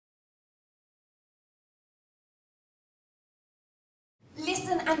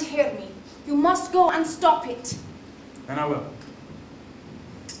listen and hear me. You must go and stop it. And I will.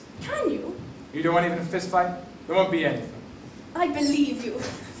 Can you? You don't want even a fist fight? There won't be anything. I believe you.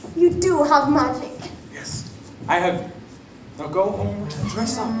 You do have magic. Yes, I have. Now go home,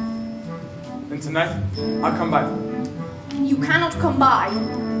 dress up. Then tonight, I'll come by. You cannot come by.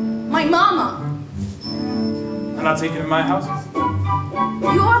 My mama. And I'll take you to my house.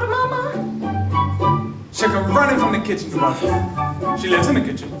 Your mama? She'll come running from the kitchen to us. She lives in the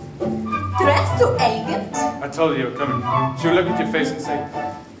kitchen. Dressed so elegant. I told you you were coming. She'll look at your face and say,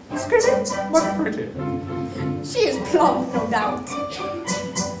 "Squishy, what pretty." She is plump, no doubt.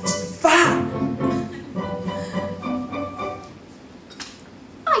 Bah!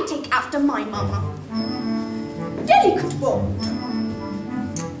 I take after my mama. Delicate bone.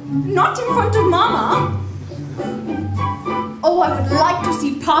 Not in front of mama. Oh, I would like to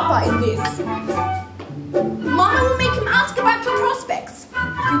see Papa in this. Mama will make him ask about your prospects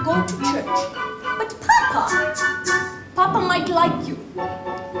if you go to church. But Papa might like you.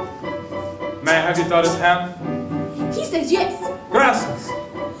 May I have your daughter's hand? He says yes. Gracias!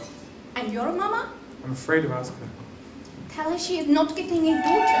 And your mama? I'm afraid to ask her. Tell her she is not getting a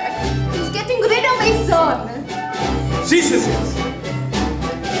daughter. She's getting rid of a son. She says yes!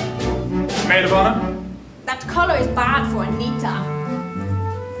 Maid of honor? That color is bad for Anita.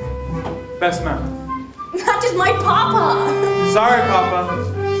 Best man. That is my Papa. Sorry, Papa.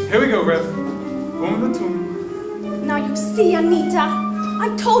 Here we go, Riff. Boom the tune. Now you see, Anita, I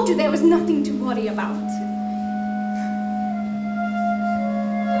told you there was nothing to worry about.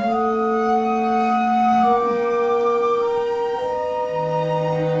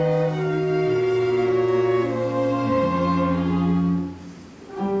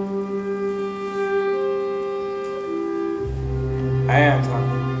 Hi, Anton.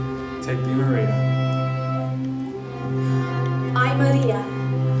 Take thee, Maria. I, Maria,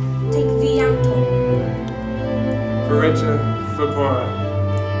 take thee, Anton. For richer, for poorer.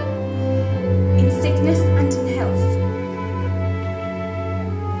 In sickness and in health.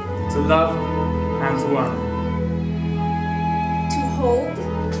 To love and to honor. To hold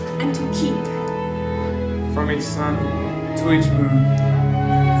and to keep. From each sun to each moon.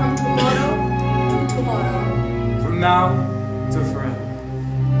 From tomorrow to tomorrow. From now to forever.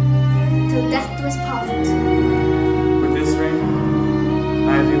 Till death do us part. With this ring, I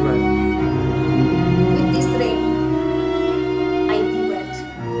have you wed. With this ring, I be wed.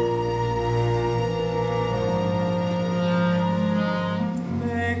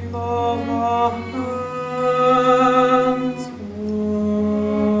 Make of our hands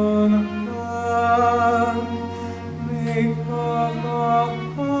one hand. Make of our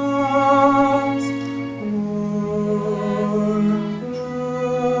hearts one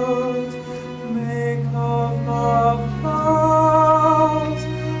heart. Make of our vows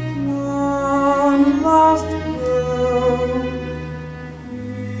one last vow.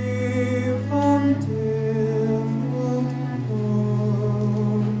 Even different homes.